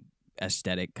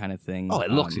aesthetic kind of thing. Oh,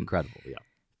 it looks incredible. Yeah.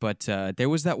 But there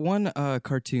was that one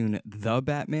cartoon, The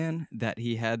Batman, that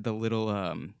he had the little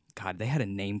God, they had a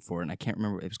name for it, and I can't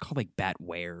remember. It was called like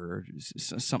Batware or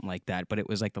something like that. But it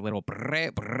was like the little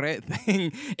brrrt, brrrt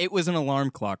thing. It was an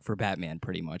alarm clock for Batman,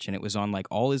 pretty much, and it was on like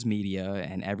all his media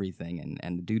and everything.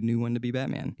 And the dude knew when to be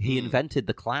Batman. He invented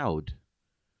the cloud.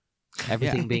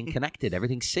 Everything being connected,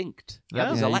 everything synced. Yeah,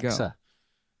 His there you Alexa.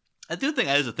 I do think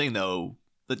that is a thing, though,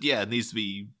 that, it needs to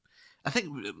be... I think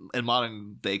in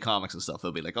modern day comics and stuff,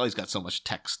 they'll be like, oh, he's got so much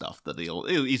tech stuff that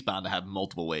he's bound to have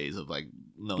multiple ways of, like,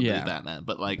 knowing that he's Batman.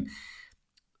 But, like,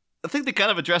 I think they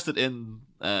kind of addressed it in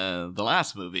the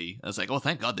last movie. I was like, oh,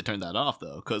 thank God they turned that off,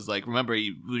 though. Because, like, remember,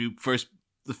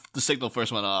 the signal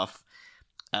first went off,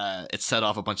 it set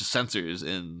off a bunch of sensors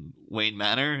in Wayne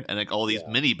Manor, and, like, all these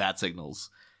mini bat signals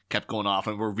kept going off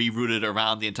and were rerouted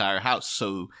around the entire house.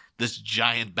 So this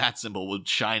giant bat symbol would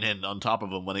shine in on top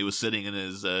of him when he was sitting in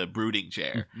his brooding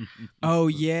chair. Oh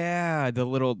yeah,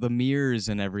 the mirrors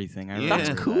and everything. That's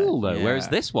cool though. Yeah. Whereas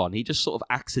this one, he just sort of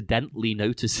accidentally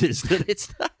notices that it's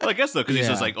that. Well, I guess though, because he's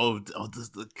just like, oh,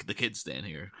 the kid's staying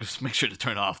here. Just make sure to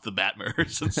turn off the bat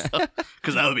mirrors and stuff,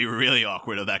 because that would be really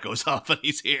awkward if that goes off and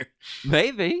he's here.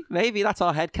 Maybe that's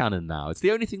our headcanon now. It's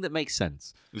the only thing that makes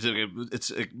sense.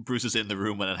 It's Bruce is in the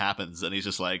room when it happens, and he's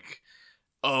just like,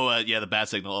 oh, the bat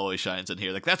signal always shines in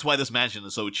here. Like, that's why this mansion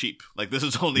is so cheap. Like, this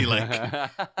is only, like,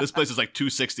 this place is, like,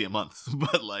 $260 a month.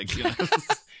 But, like, you know.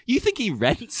 You think he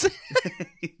rents?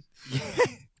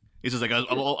 He's just like,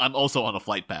 I'm also on a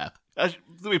flight path.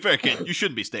 To be fair, kid, you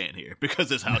shouldn't be staying here, because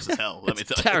this house is hell, let me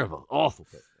tell you. Terrible, awful.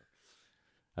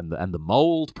 And the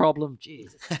mold problem,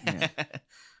 Jesus. Yeah.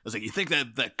 I was like, you think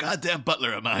that goddamn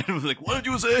butler of mine was like, what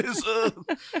did you say, sir?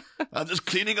 I'm just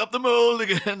cleaning up the mold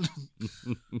again.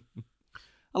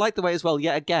 I like the way as well,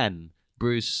 yet again,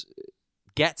 Bruce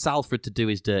gets Alfred to do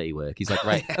his dirty work. He's like,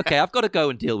 right, okay, I've got to go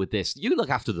and deal with this. You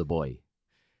look after the boy.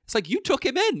 It's like, you took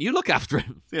him in. You look after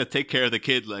him. Yeah, take care of the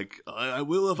kid. Like, I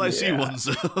will if I see one.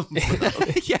 So.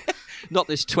 Yeah, not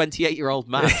this 28-year-old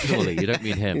man, surely. You don't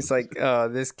mean him. He's like,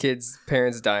 this kid's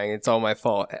parents dying. It's all my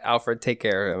fault. Alfred, take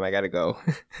care of him. I got to go.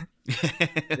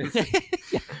 Yeah.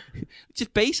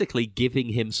 Just basically giving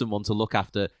him someone to look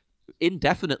after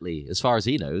indefinitely, as far as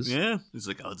he knows. Yeah. He's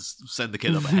like, I'll just send the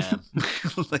kid up a ham.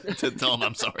 Like, to tell him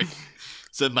I'm sorry.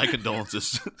 Send my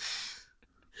condolences.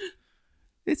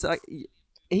 It's like,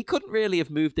 he couldn't really have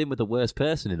moved in with a worse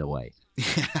person in a way.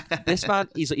 This man,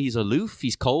 he's aloof,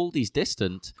 he's cold, he's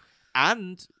distant,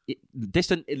 and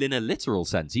distant in a literal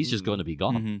sense. He's just going to be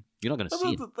gone. Mm-hmm. You're not going to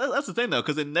see him. That's the thing, though,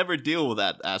 because they never deal with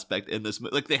that aspect in this.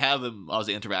 Like, they have him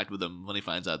obviously interact with him when he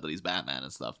finds out that he's Batman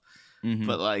and stuff. Mm-hmm.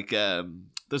 But, like,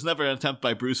 there's never an attempt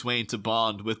by Bruce Wayne to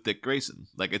bond with Dick Grayson.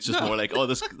 Like, it's just more like, oh,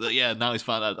 now he's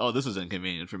found out, oh, this is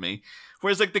inconvenient for me.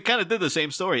 Whereas, like, they kind of did the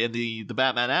same story in the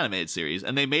Batman animated series,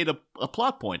 and they made a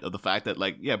plot point of the fact that,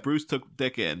 like, yeah, Bruce took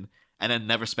Dick in and then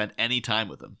never spent any time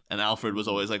with him. And Alfred was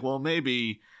always like, well,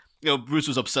 maybe, Bruce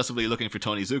was obsessively looking for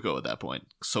Tony Zuko at that point,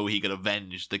 so he could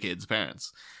avenge the kid's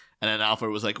parents. And then Alfred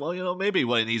was like, well, maybe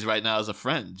what he needs right now is a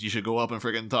friend. You should go up and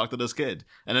friggin' talk to this kid.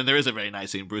 And then there is a very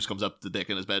nice scene. Bruce comes up to Dick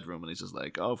in his bedroom, and he's just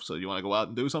like, oh, so you want to go out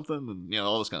and do something? And,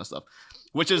 all this kind of stuff.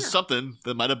 Which is something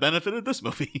that might have benefited this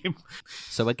movie.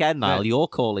 So again, Niall, you're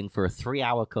calling for a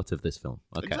 3-hour cut of this film.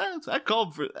 Okay.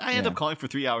 Exactly. I end up calling for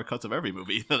 3-hour cuts of every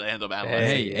movie that I end up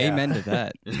analyzing. Hey, amen to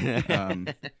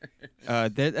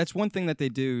that. That's one thing that they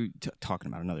do, talking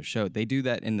about another show, they do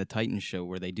that in the Titans show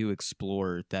where they do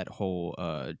explore that whole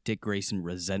Dick Grayson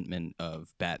resentment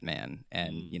of Batman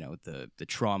and, the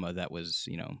trauma that was,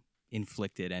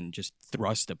 inflicted and just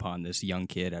thrust upon this young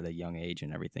kid at a young age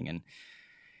and everything. And,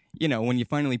 when you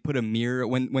finally put a mirror,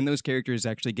 when those characters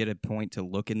actually get a point to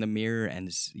look in the mirror and,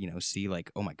 see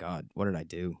like, oh my God, what did I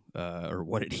do? Or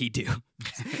what did he do?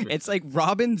 It's like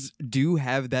Robins do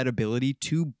have that ability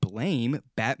to blame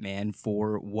Batman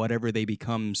for whatever they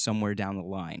become somewhere down the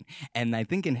line. And I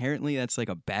think inherently that's like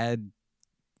a bad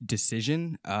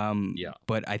decision.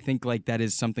 But I think like that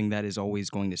is something that is always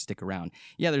going to stick around.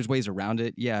 Yeah, there's ways around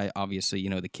it. Yeah, obviously,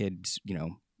 the kids,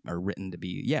 are written to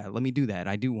be, let me do that.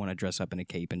 I do want to dress up in a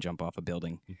cape and jump off a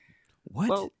building. What?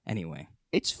 Well, anyway.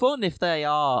 It's fun if they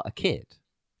are a kid.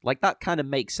 Like, that kind of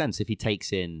makes sense if he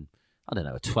takes in, I don't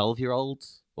know, a 12-year-old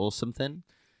or something.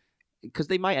 Because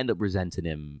they might end up resenting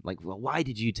him. Like, well, why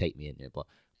did you take me in here?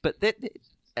 But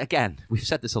again, we've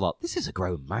said this a lot. This is a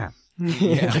grown man.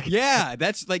 Yeah,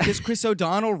 that's like this Chris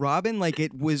O'Donnell Robin. Like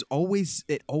it always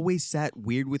sat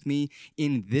weird with me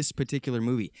in this particular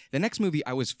movie. The next movie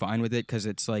I was fine with it because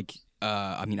it's like,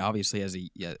 obviously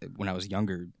when I was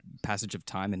younger, passage of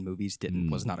time in movies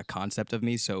was not a concept of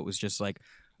me. So it was just like,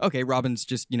 okay, Robin's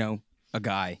just a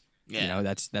guy. Yeah,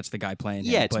 that's the guy playing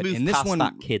him. Yeah, it's moved past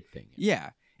that kid thing.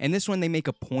 Yeah, and this one they make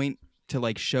a point to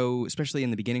like show, especially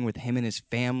in the beginning with him and his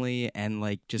family, and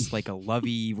like just like a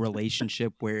lovey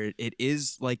relationship where it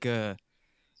is like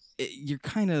you're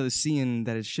kind of seeing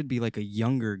that it should be like a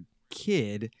younger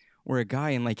kid or a guy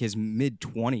in like his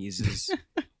mid-20s is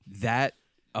that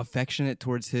affectionate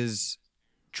towards his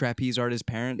trapeze artist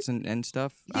parents and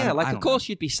stuff. Yeah, like, I of don't course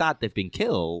know. you'd be sad they've been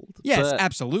killed. Yes, but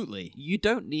absolutely. you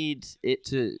don't need it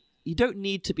to. You don't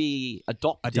need to be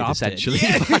adopted. Essentially.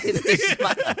 Yeah. by this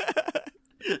man.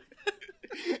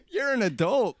 You're an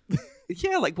adult.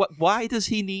 Yeah, like what? Why does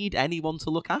he need anyone to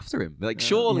look after him? Like,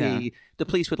 surely the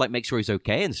police would like make sure he's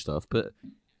okay and stuff, but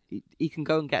he can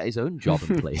go and get his own job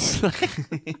in place.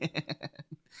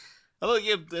 Although,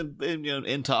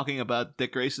 in talking about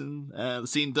Dick Grayson, the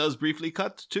scene does briefly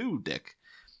cut to Dick,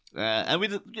 and we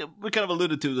kind of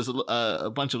alluded to this a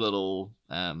bunch of little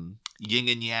yin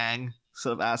and yang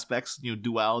sort of aspects,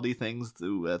 duality things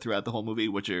throughout the whole movie,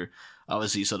 which are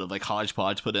obviously sort of like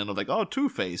hodgepodge put in of like, oh,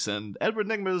 Two-Face and Edward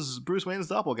Nygma's Bruce Wayne's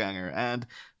doppelganger, and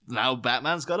now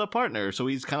Batman's got a partner, so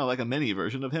he's kind of like a mini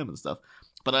version of him and stuff.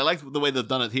 But I like the way they've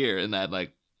done it here, in that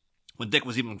like, when Dick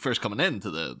was even first coming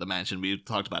into the mansion, we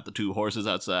talked about the 2 horses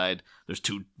outside. There's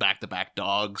 2 back-to-back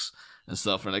dogs and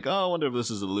stuff. We're like, oh, I wonder if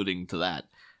this is alluding to that.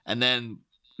 And then,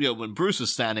 when Bruce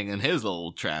was standing in his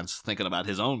little trance, thinking about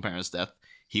his own parents' death,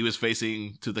 he was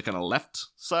facing to the kind of left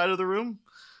side of the room.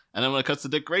 And then when it cuts to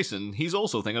Dick Grayson, he's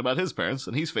also thinking about his parents,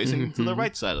 and he's facing to the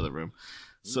right side of the room.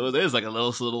 So there's like a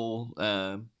little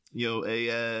a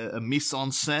mise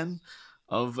en scène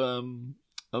of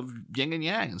yin and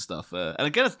yang and stuff, and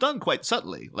again, it's done quite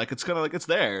subtly. Like, it's kind of like it's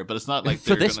there, but it's not like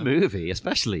for this movie,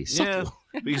 especially subtle.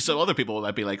 Yeah, because some other people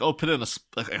might be like, "Oh, put in a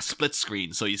split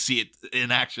screen so you see it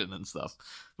in action and stuff."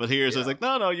 But here's it's like,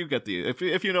 no, you get the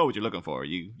if you know what you're looking for,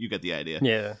 you get the idea.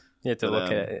 Yeah, you have to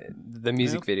look at it. The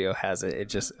music video has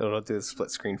it. It'll do the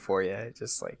split screen for you. It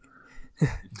just like,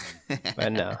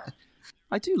 but no,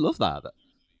 I do love that.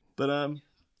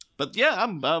 But yeah,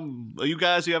 are you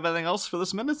guys? Do you have anything else for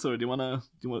this minute, or do you want to?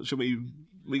 Should we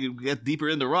get deeper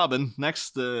into Robin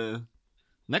next minute?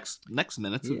 Yeah.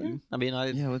 I mean,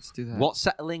 Let's do that. What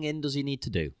settling in does he need to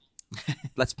do?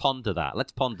 Let's ponder that.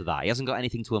 He hasn't got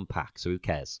anything to unpack, so who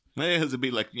cares? Has it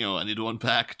be like, I need to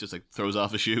unpack? Just like throws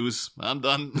off his shoes. I'm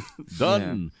done.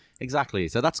 Done. Yeah. Exactly.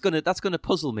 So that's gonna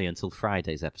puzzle me until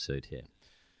Friday's episode here.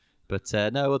 But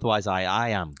no, otherwise I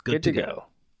am good to go.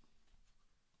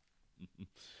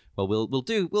 Well, we'll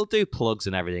do plugs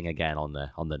and everything again on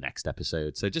the next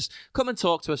episode. So just come and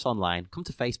talk to us online. Come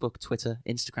to Facebook, Twitter,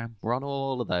 Instagram. We're on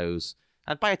all of those.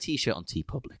 And buy a t-shirt on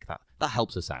TeePublic. That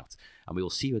helps us out. And we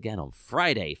will see you again on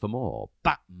Friday for more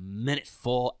Bat Minute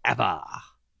Forever.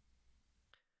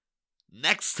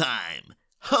 Next time,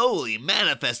 holy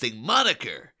manifesting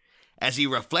moniker. As he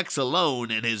reflects alone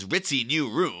in his ritzy new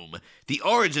room, the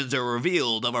origins are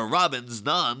revealed of a Robin's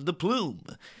nom de plume.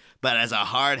 But as a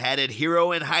hard-hatted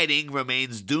hero in hiding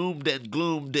remains doomed and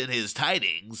gloomed in his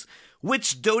tidings,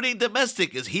 which doting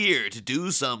domestic is here to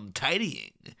do some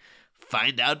tidying?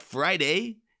 Find out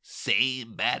Friday,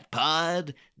 same Bat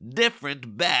Pod,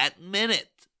 different Bat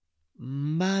Minute.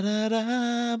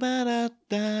 Ba-da-da,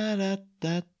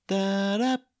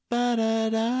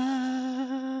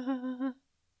 ba-da-da-da-da-da-da-da-da-da.